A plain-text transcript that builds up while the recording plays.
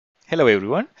Hello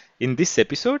everyone. In this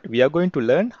episode, we are going to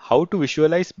learn how to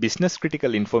visualize business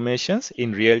critical informations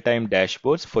in real-time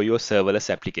dashboards for your serverless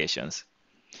applications.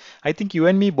 I think you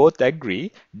and me both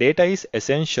agree data is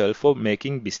essential for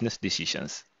making business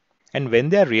decisions. And when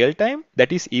they are real-time,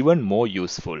 that is even more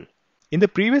useful. In the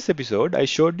previous episode, I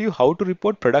showed you how to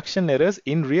report production errors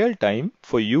in real time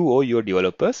for you or your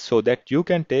developers so that you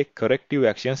can take corrective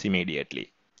actions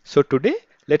immediately. So today,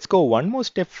 let's go one more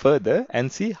step further and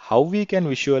see how we can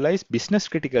visualize business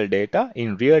critical data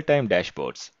in real-time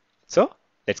dashboards. So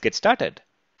let's get started.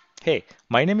 Hey,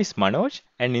 my name is Manoj,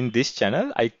 and in this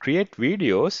channel, I create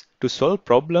videos to solve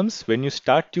problems when you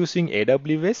start using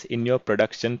AWS in your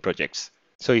production projects.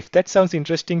 So if that sounds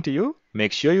interesting to you,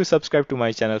 make sure you subscribe to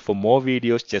my channel for more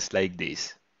videos just like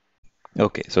this.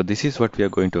 Okay, so this is what we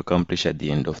are going to accomplish at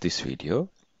the end of this video.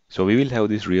 So we will have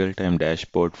this real-time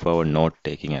dashboard for our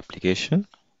note-taking application.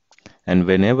 And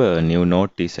whenever a new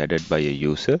note is added by a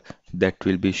user, that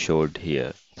will be showed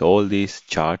here. So all these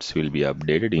charts will be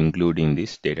updated, including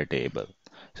this data table.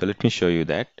 So let me show you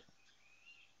that.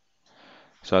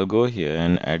 So I'll go here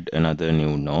and add another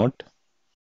new note.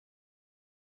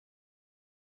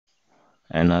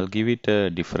 And I'll give it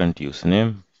a different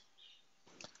username,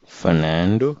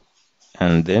 Fernando.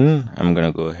 And then I'm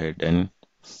going to go ahead and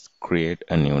create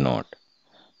a new note.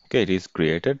 Okay, it is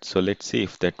created. So let's see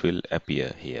if that will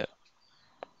appear here.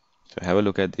 So have a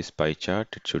look at this pie chart.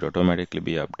 It should automatically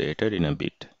be updated in a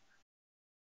bit.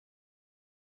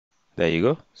 There you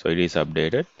go. So it is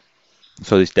updated.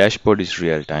 So this dashboard is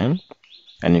real time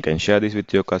and you can share this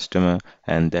with your customer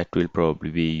and that will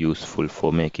probably be useful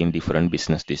for making different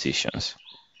business decisions.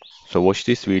 So watch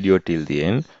this video till the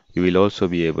end. You will also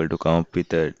be able to come up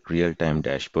with a real-time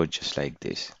dashboard just like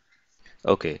this.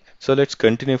 Okay, so let's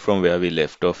continue from where we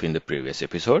left off in the previous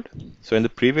episode. So in the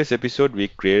previous episode, we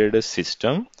created a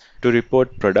system to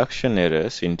report production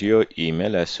errors into your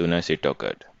email as soon as it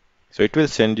occurred. So it will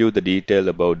send you the detail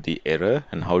about the error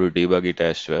and how to debug it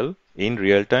as well in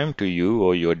real time to you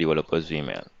or your developer's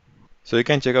email. So you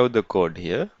can check out the code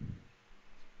here.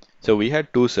 So we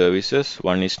had two services.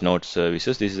 One is note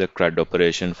services. This is a CRUD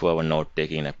operation for our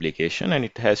note-taking application and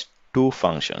it has two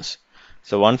functions.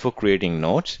 So one for creating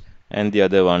notes and the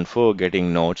other one for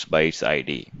getting notes by its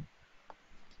ID.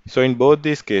 So in both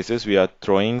these cases, we are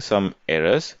throwing some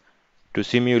errors to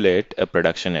simulate a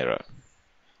production error.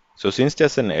 So since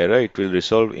there's an error, it will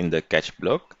resolve in the catch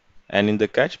block. And in the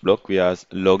catch block, we are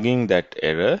logging that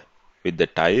error with the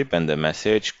type and the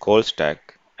message, call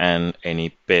stack, and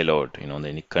any payload,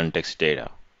 any context data.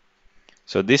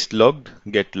 So this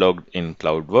get logged in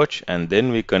CloudWatch, and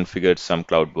then we configured some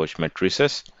CloudWatch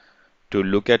matrices to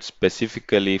look at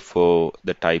specifically for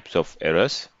the types of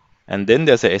errors. And then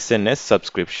there's a SNS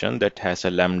subscription that has a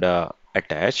Lambda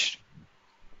attached.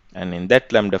 And in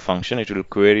that Lambda function, it will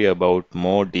query about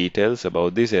more details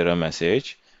about this error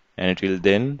message. And it will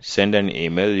then send an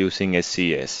email using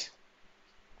SCS.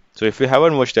 So if you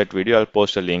haven't watched that video, I'll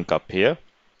post a link up here.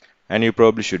 And you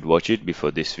probably should watch it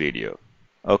before this video.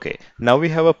 Okay, now we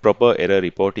have a proper error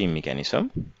reporting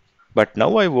mechanism. But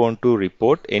now I want to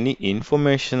report any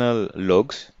informational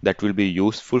logs that will be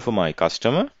useful for my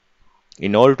customer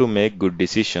in order to make good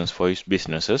decisions for his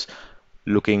businesses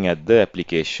looking at the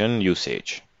application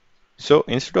usage. So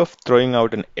instead of throwing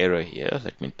out an error here,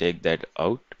 let me take that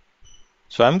out.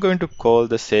 So I'm going to call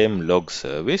the same log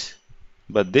service,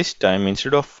 but this time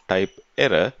instead of type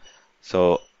error,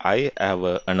 so I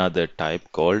have another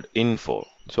type called info.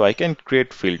 So I can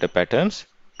create filter patterns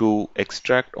to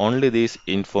extract only these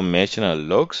informational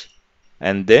logs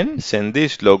and then send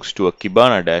these logs to a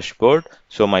Kibana dashboard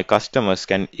so my customers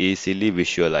can easily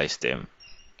visualize them.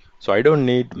 So I don't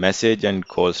need message and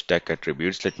call stack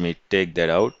attributes. Let me take that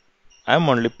out. I'm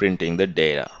only printing the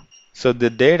data. So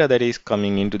the data that is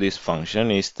coming into this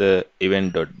function is the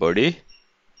event.body,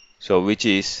 so which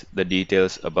is the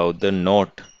details about the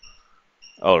note.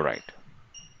 All right.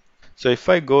 So if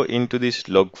I go into this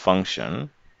log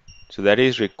function, so that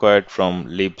is required from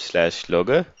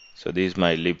lib/logger. So this is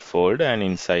my lib folder and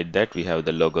inside that we have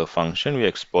the logger function. We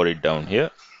export it down here.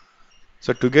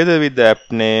 So together with the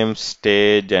app name,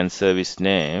 stage and service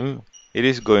name, it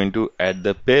is going to add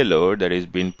the payload that is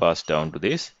being passed down to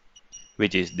this,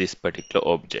 which is this particular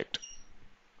object.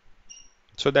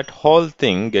 So that whole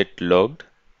thing get logged.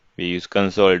 We use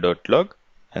console.log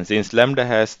and since Lambda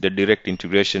has the direct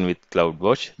integration with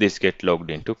CloudWatch, this get logged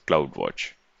into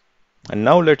CloudWatch. And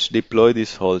now let's deploy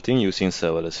this whole thing using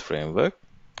serverless framework.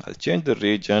 I'll change the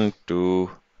region to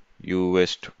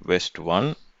US West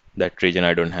 1. That region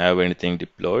I don't have anything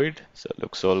deployed, so it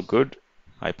looks all good.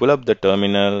 I pull up the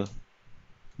terminal,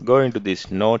 go into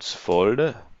this notes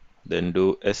folder, then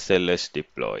do SLS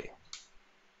deploy.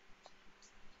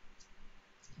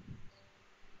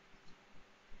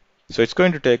 So it's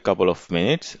going to take a couple of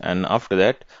minutes, and after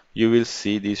that you will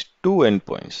see these two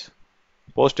endpoints,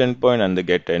 post endpoint and the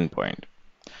get endpoint.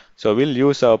 So we'll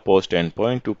use our post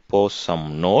endpoint to post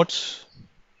some nodes.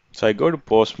 So I go to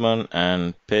Postman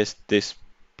and paste this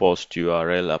post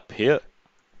URL up here,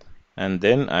 and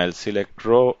then I'll select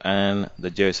row and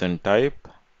the JSON type.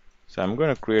 So I'm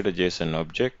going to create a JSON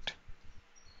object,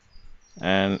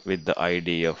 and with the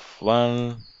ID of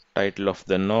 1, title of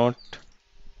the node,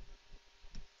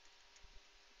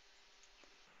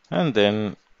 and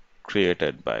then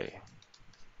created by.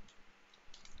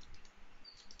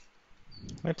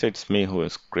 Let's say it's me who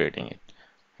is creating it.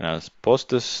 And I'll post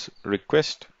this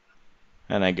request,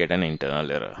 and I get an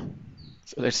internal error.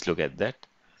 So let's look at that.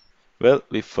 Well,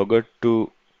 we forgot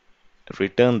to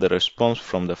return the response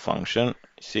from the function.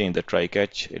 See, in the try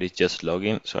catch, it is just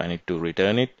login, so I need to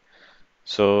return it.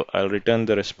 So I'll return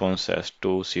the response as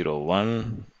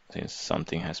 201 since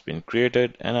something has been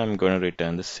created, and I'm going to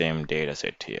return the same data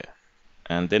set here.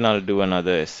 And then I'll do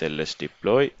another SLS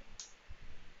deploy.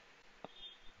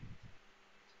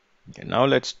 Okay, now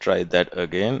let's try that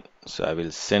again. So I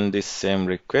will send this same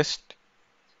request,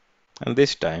 and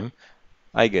this time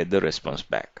I get the response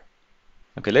back.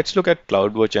 Okay, let's look at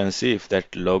CloudWatch and see if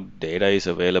that log data is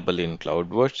available in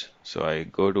CloudWatch. So I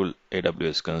go to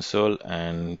AWS console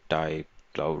and type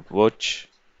CloudWatch,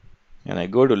 and I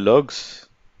go to logs,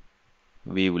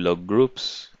 view log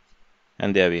groups,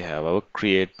 and there we have our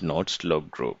create nodes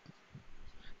log group.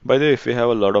 By the way, if you have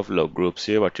a lot of log groups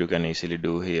here, what you can easily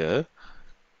do here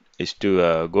is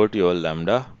to go to your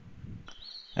Lambda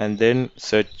and then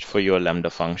search for your Lambda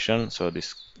function. So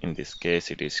this, in this case,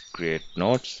 it is create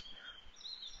nodes,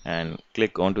 and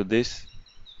click onto this,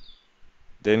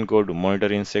 then go to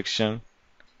monitoring section,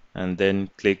 and then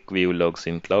click view logs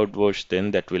in CloudWatch. Then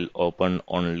that will open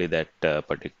only that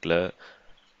particular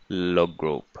log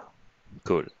group.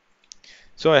 Cool.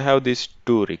 So I have these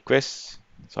two requests.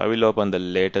 So I will open the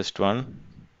latest one,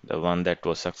 the one that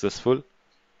was successful,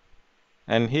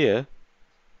 and here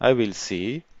I will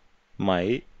see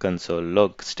my console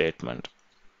log statement.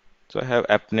 So I have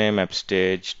app name, app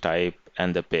stage, type,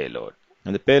 and the payload.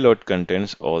 And the payload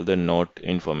contains all the node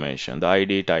information, the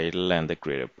ID, title, and the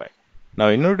created by. Now,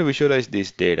 in order to visualize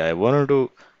this data, I wanted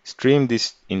to stream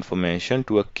this information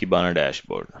to a Kibana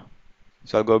dashboard.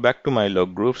 So I'll go back to my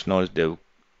log groups, nodes, dev,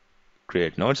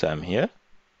 create nodes. I'm here.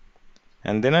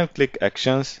 And then I'll click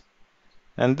actions.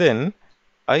 And then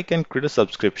I can create a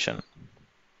subscription.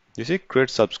 You see, create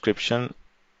subscription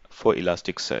for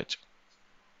Elasticsearch.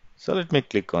 So let me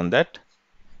click on that.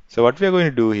 So what we are going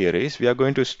to do here is we are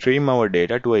going to stream our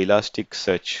data to a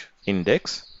Elasticsearch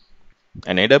index.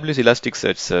 An AWS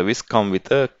Elasticsearch service comes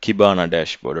with a Kibana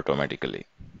dashboard automatically.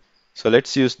 So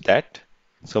let's use that.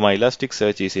 So my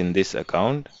Elasticsearch is in this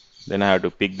account. Then I have to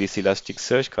pick this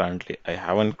Elasticsearch. Currently I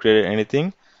haven't created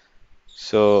anything.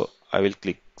 So I will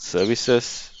click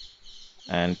services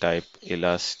and type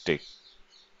Elasticsearch.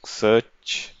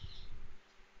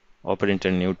 Open into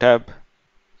a new tab.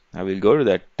 I will go to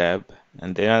that tab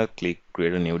and then I'll click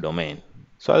create a new domain.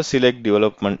 So I'll select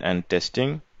development and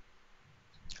testing,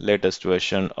 latest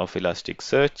version of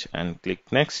Elasticsearch, and click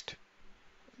next.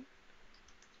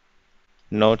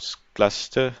 Nodes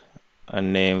cluster, a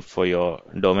name for your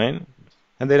domain,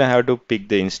 and then I have to pick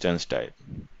the instance type.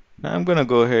 Now I'm gonna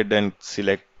go ahead and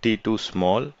select T2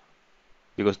 small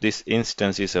because this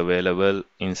instance is available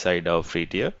inside our free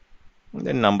tier. And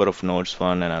then number of nodes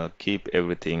 1, and I'll keep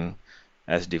everything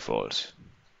as defaults.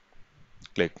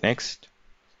 Click next.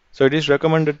 So it is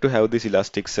recommended to have this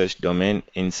Elasticsearch domain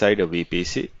inside a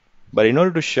VPC, but in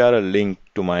order to share a link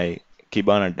to my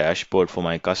Kibana dashboard for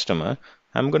my customer,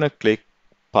 I'm gonna click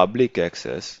public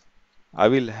access. I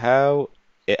will have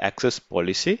a access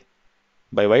policy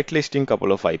by whitelisting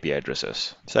couple of IP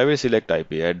addresses. So I will select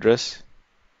IP address,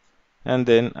 and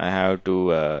then I have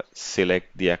to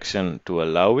select the action to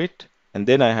allow it, and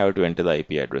then I have to enter the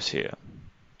IP address here.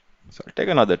 So I'll take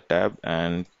another tab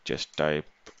and just type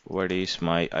what is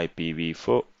my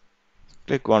IPv4.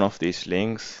 Click one of these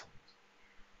links.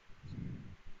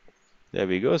 There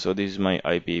we go. So this is my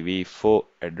IPv4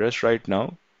 address right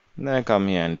now. And then I come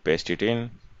here and paste it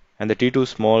in. And the T2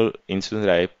 small instance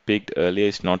that I picked earlier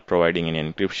is not providing any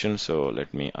encryption. So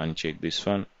let me uncheck this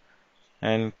one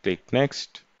and click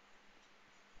next.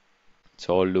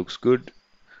 So all looks good.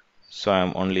 So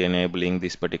I'm only enabling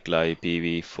this particular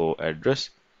IPv4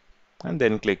 address and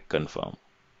then click confirm.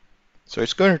 So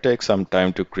it's going to take some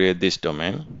time to create this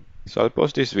domain. So I'll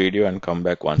pause this video and come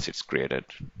back once it's created.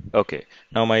 Okay,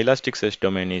 now my Elasticsearch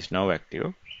domain is now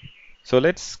active. So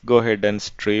let's go ahead and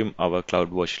stream our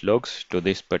CloudWatch logs to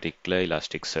this particular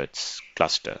Elasticsearch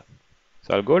cluster.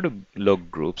 So I'll go to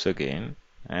log groups again,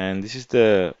 and this is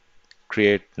the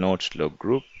create nodes log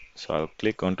group. So I'll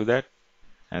click onto that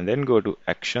and then go to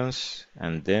actions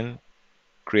and then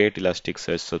create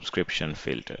Elasticsearch subscription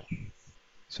filter.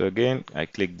 So again, I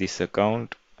click this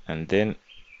account and then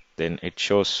it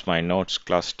shows my nodes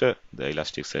cluster, the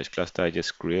Elasticsearch cluster I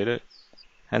just created.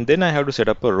 And then I have to set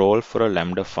up a role for a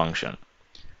Lambda function.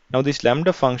 Now this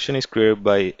Lambda function is created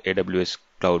by AWS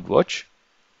CloudWatch.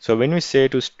 So when we say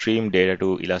to stream data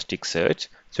to Elasticsearch,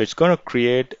 so it's going to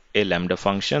create a Lambda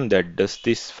function that does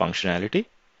this functionality.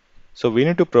 So we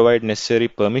need to provide necessary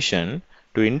permission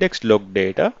to index log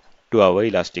data to our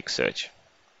Elasticsearch.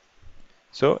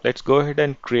 So let's go ahead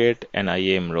and create an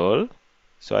IAM role.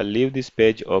 So I'll leave this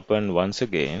page open once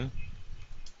again.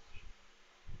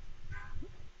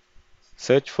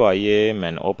 Search for IAM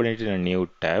and open it in a new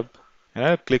tab. And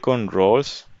I'll click on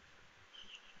roles.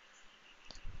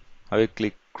 I will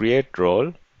click create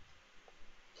role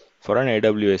for an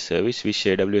AWS service. Which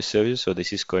AWS service? So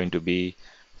this is going to be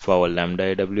for our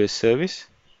Lambda AWS service.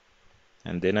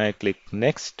 And then I click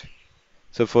next.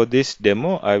 So for this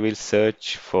demo, I will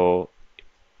search for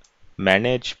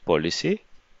manage policy,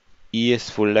 ES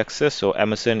full access, so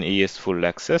Amazon ES full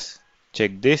access.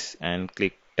 Check this and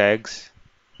click tags.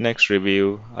 Next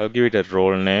review, I'll give it a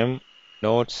role name,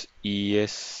 nodes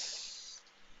ES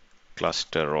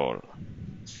cluster role.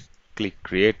 Click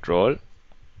create role.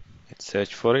 Let's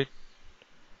search for it.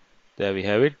 There we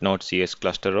have it, nodes ES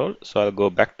cluster role. So I'll go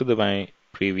back to my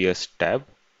previous tab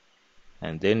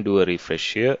and then do a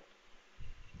refresh here.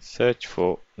 Search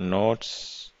for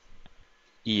nodes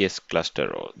ES cluster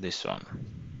role, this one.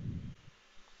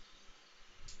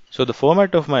 So the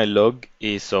format of my log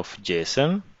is of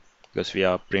JSON because we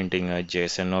are printing a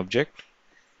JSON object.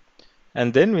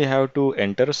 And then we have to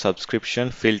enter a subscription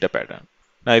filter pattern.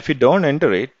 Now if you don't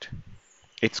enter it,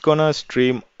 it's gonna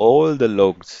stream all the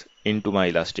logs into my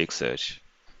Elasticsearch.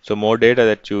 So more data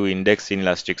that you index in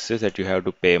Elasticsearch that you have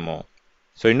to pay more.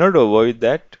 So in order to avoid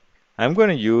that, I'm going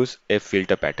to use a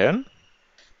filter pattern.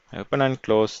 Open and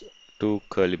close two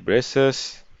curly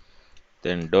braces,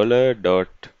 then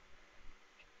 $.type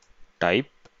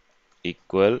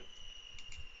equal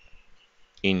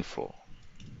info.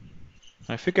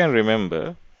 Now if you can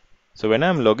remember, so when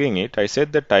I'm logging it, I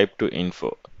set the type to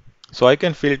info. So I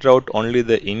can filter out only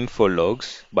the info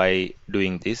logs by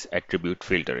doing this attribute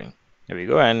filtering. There we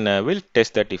go, and we'll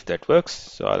test that if that works.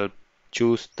 So I'll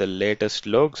choose the latest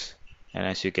logs, and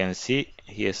as you can see,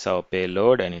 here's our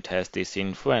payload and it has this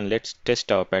info, and let's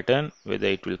test our pattern whether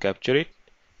it will capture it.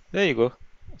 There you go.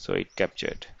 So it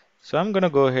captured. So I'm gonna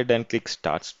go ahead and click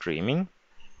start streaming.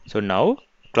 So now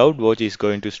CloudWatch is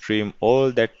going to stream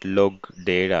all that log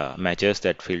data matches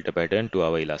that filter pattern to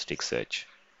our Elasticsearch.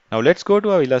 Now let's go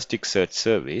to our Elasticsearch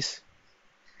service.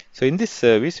 So in this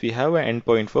service, we have an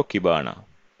endpoint for Kibana.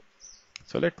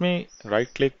 So let me right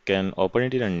click and open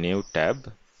it in a new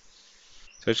tab.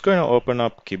 So it's going to open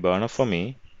up Kibana for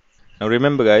me. Now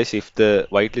remember guys, if the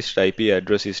whitelist IP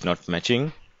address is not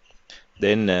matching,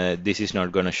 then this is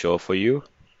not going to show for you.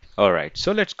 Alright,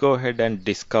 so let's go ahead and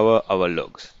discover our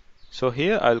logs. So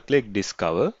here I'll click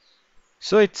discover.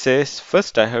 So it says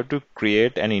first I have to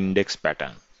create an index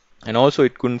pattern, and also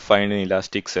it couldn't find an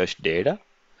Elasticsearch data.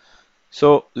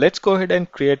 So let's go ahead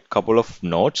and create a couple of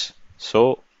nodes.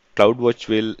 So CloudWatch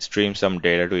will stream some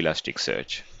data to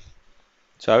Elasticsearch.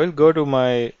 So I will go to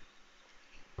my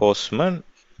Postman,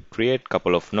 create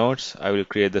couple of nodes. I will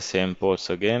create the same posts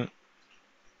again.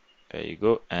 There you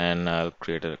go, and I'll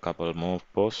create a couple more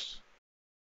posts.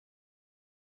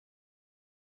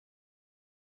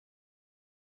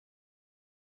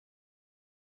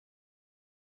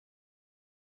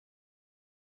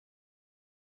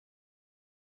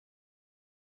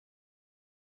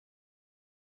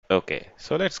 Okay,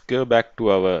 so let's go back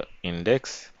to our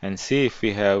index and see if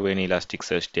we have any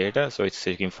Elasticsearch data. So it's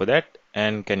checking for that,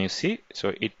 and can you see?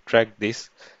 So it tracked this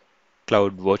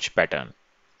CloudWatch pattern.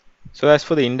 So as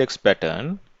for the index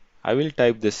pattern, I will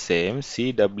type the same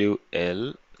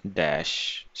CWL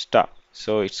dash star.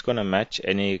 So it's gonna match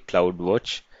any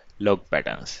CloudWatch log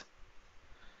patterns.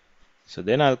 So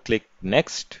then I'll click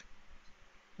next,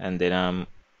 and then I'm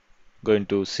going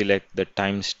to select the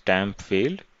timestamp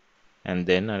field, and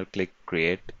then I'll click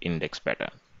create index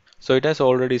pattern. So it has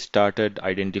already started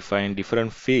identifying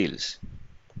different fields.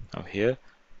 Now here,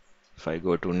 if I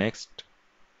go to next,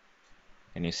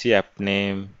 and you see app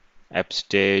name, app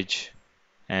stage,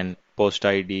 and post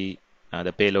ID,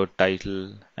 the payload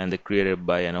title, and the created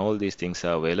by, and all these things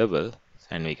are available,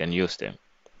 and we can use them.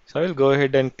 So I will go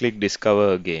ahead and click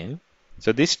discover again.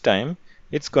 So this time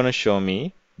it's gonna show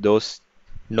me those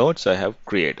nodes I have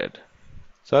created.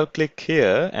 So I'll click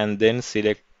here and then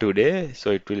select today.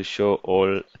 So it will show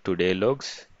all today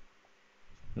logs.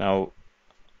 Now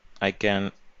I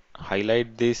can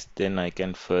highlight this, then I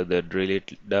can further drill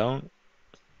it down.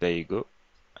 There you go.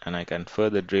 And I can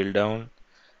further drill down.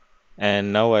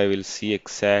 And now I will see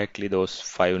exactly those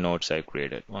 5 nodes I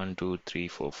created. 1, 2, 3,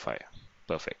 4, 5.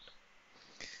 Perfect.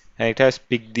 And it has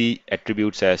picked the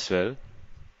attributes as well.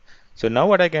 So now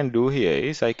what I can do here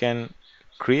is I can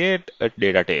create a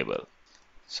data table.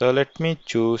 So let me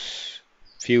choose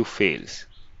few fields.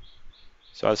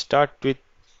 So I'll start with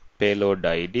payload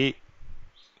ID.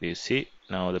 You see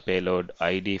now the payload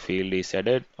ID field is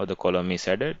added or the column is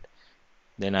added.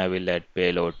 Then I will add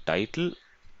payload title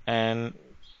and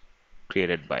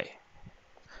created by.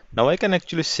 Now I can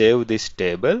actually save this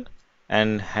table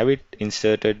and have it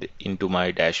inserted into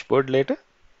my dashboard later.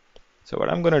 So what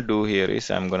I'm going to do here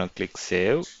is I'm going to click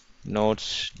save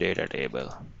nodes data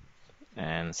table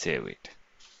and save it.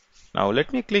 Now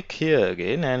let me click here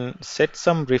again and set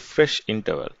some refresh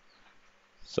interval.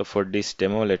 So for this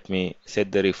demo, let me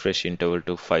set the refresh interval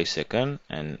to 5 seconds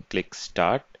and click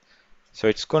start. So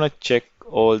it's going to check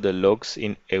all the logs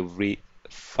in every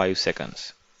 5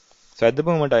 seconds. So at the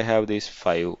moment I have these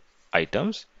 5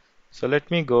 items. So let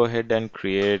me go ahead and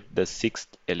create the 6th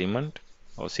element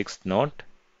or 6th node,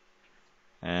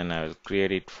 and I will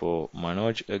create it for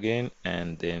Manoj again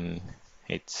and then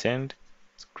hit send.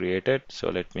 It's created. So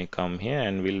let me come here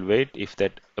and we'll wait if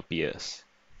that appears.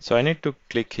 So I need to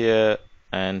click here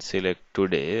and select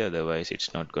today, otherwise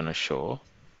it's not going to show.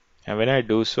 And when I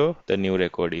do so, the new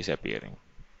record is appearing.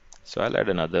 So I'll add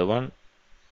another one,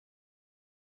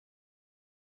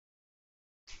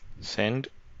 send,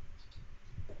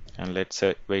 and let's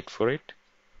wait for it.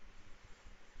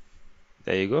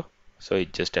 There you go. So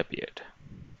it just appeared.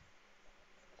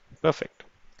 Perfect.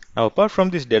 Now apart from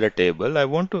this data table, I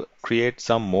want to create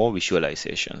some more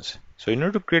visualizations. So in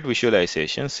order to create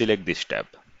visualization, select this tab,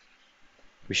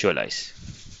 visualize.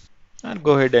 I'll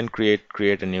go ahead and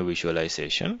create a new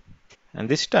visualization. And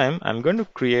this time I'm going to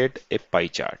create a pie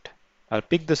chart. I'll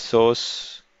pick the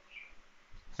source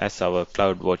as our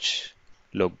CloudWatch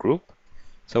log group.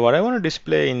 So what I want to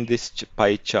display in this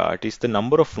pie chart is the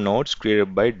number of nodes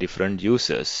created by different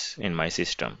users in my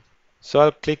system. So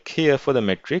I'll click here for the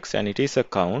metrics and it is a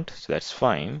count, so that's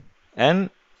fine. And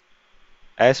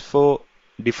as for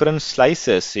different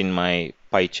slices in my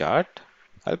pie chart,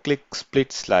 I'll click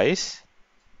split slice.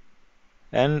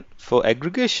 And for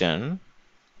aggregation,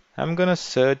 I'm gonna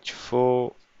search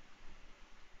for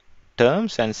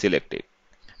terms and select it.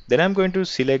 Then I'm going to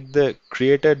select the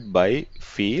created by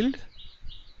field.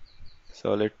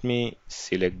 So let me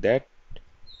select that.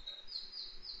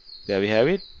 There we have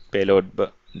it, payload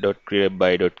dot created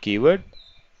by dot keyword.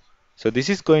 So this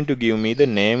is going to give me the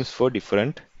names for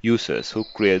different users who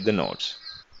create the nodes.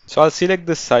 So I'll select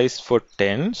the size for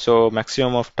 10. So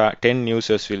maximum of 10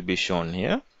 users will be shown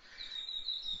here.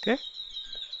 Okay.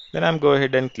 Then I'm go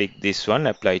ahead and click this one,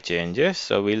 apply changes.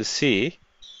 So we'll see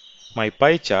my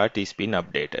pie chart is been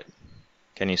updated.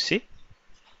 Can you see?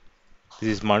 This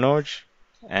is Manoj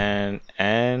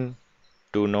and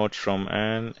 2 nodes from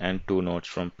Anne and 2 nodes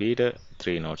from Peter,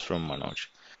 3 nodes from Manoj.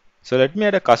 So let me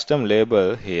add a custom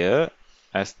label here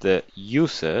as the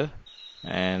user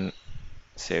and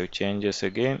save changes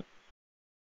again.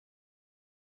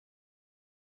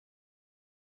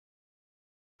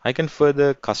 I can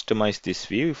further customize this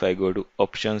view. If I go to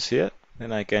options here,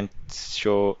 then I can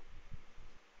show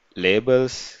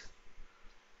labels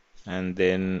and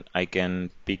then I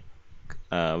can pick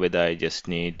whether I just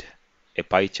need a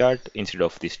pie chart instead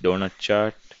of this donut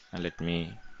chart, and let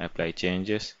me apply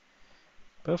changes.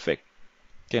 Perfect.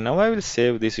 Okay, now I will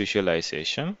save this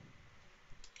visualization,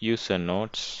 user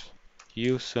nodes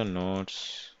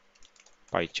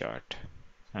pie chart,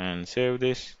 and save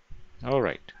this. All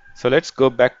right, so let's go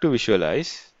back to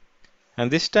visualize,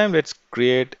 and this time let's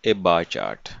create a bar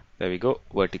chart. There we go,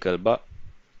 vertical bar.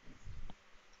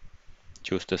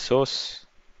 Choose the source.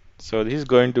 So this is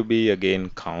going to be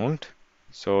again count.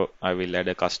 So I will add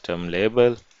a custom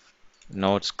label,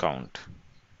 nodes count,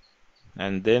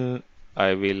 and then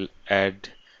I will add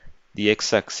the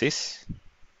x-axis.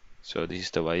 So this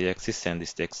is the y-axis and this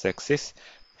is the x-axis.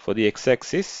 For the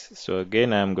x-axis, so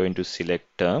again I am going to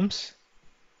select terms.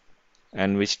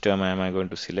 And which term am I going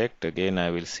to select? Again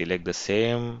I will select the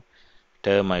same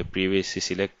term I previously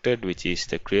selected, which is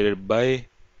the created by,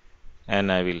 and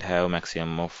I will have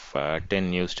maximum of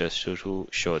 10 users to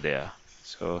show there.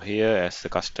 So here as the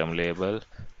custom label,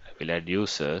 I will add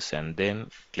users and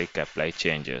then click apply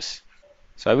changes.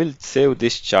 So I will save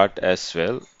this chart as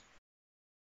well.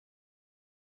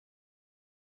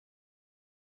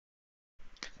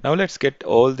 Now let's get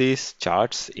all these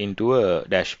charts into a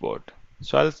dashboard.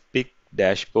 So I'll pick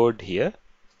dashboard here.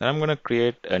 Then I'm going to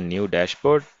create a new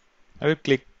dashboard. I will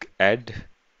click add,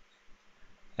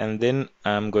 and then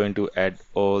I'm going to add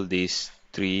all these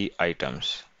three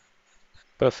items.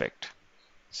 Perfect.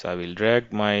 So I will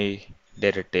drag my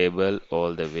data table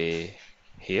all the way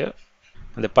here,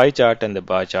 and the pie chart and the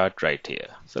bar chart right here.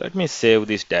 So let me save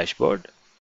this dashboard.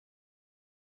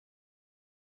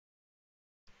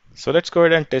 So let's go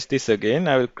ahead and test this again.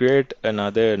 I will create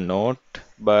another note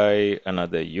by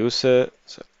another user.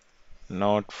 So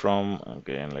note from,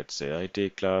 again, let's say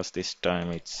IT class. This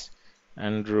time it's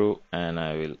Andrew, and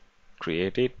I will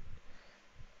create it.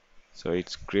 So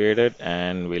it's created,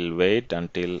 and we'll wait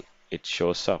until it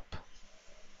shows up.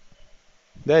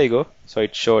 There you go. So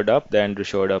it showed up. The Andrew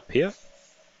showed up here,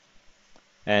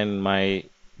 and my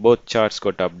both charts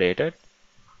got updated,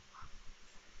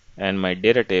 and my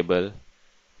data table,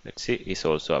 let's see, is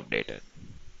also updated.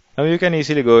 Now you can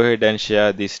easily go ahead and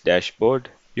share this dashboard.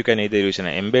 You can either use an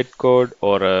embed code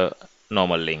or a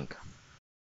normal link.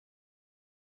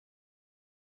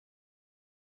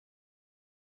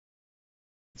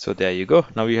 So there you go.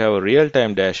 Now you have a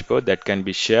real-time dashboard that can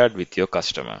be shared with your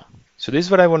customer. So this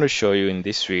is what I want to show you in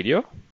this video.